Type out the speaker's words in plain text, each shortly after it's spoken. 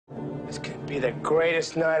This could be the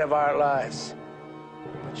greatest night of our lives.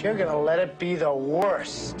 But you're gonna let it be the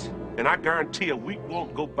worst. And I guarantee a week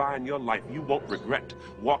won't go by in your life you won't regret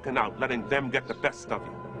walking out, letting them get the best of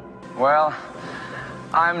you. Well,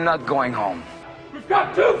 I'm not going home. We've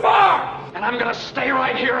got too far! And I'm gonna stay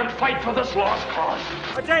right here and fight for this lost cause.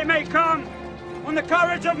 A day may come when the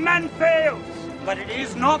courage of men fails, but it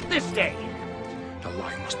is not this day. The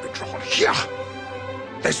line must be drawn here.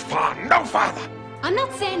 This far, no farther. I'm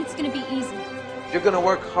not saying it's gonna be easy. You're gonna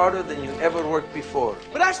work harder than you ever worked before.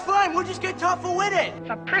 But that's fine, we'll just get tougher with it.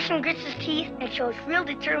 If a person grits his teeth and shows real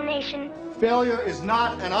determination, failure is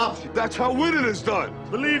not an option. That's how winning is done.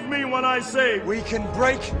 Believe me when I say We can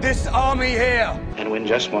break this army here. And win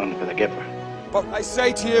just one for the Gipper. But I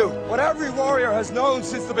say to you, what every warrior has known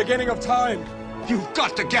since the beginning of time. You've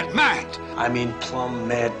got to get mad. I mean plumb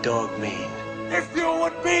mad dog mean. If you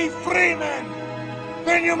would be free men,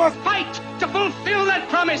 then you must fight to fulfill that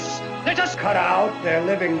promise. Let us cut out their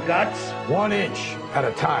living guts 1 inch at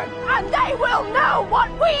a time. And they will know what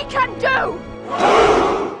we can do!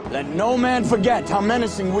 Let no man forget how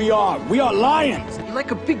menacing we are. We are lions. You're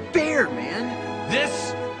like a big bear, man.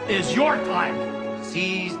 This is your time.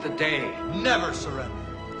 Seize the day. Never surrender.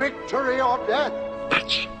 Victory or death.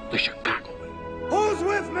 That's the Chicago way. Who's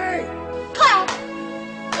with me? Clap!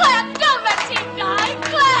 Clap! Don't let him die!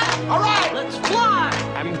 Clap! All right, let's fly!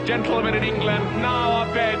 And gentlemen in England, now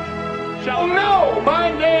abed, shall No,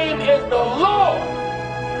 my name is the Lord.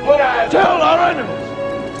 When I tell our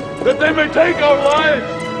enemies that they may take our lives,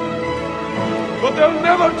 but they'll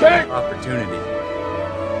never take Opportunity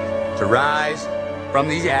to rise from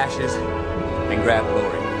these ashes and grab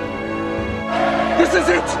glory. This is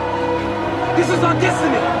it! This is our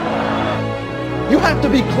destiny! You have to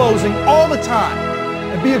be closing all the time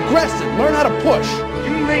and be aggressive. Learn how to push.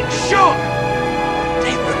 You make sure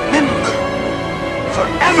they remember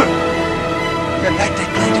forever the night they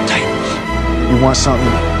played the Titans. You want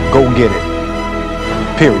something? Go get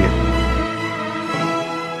it. Period.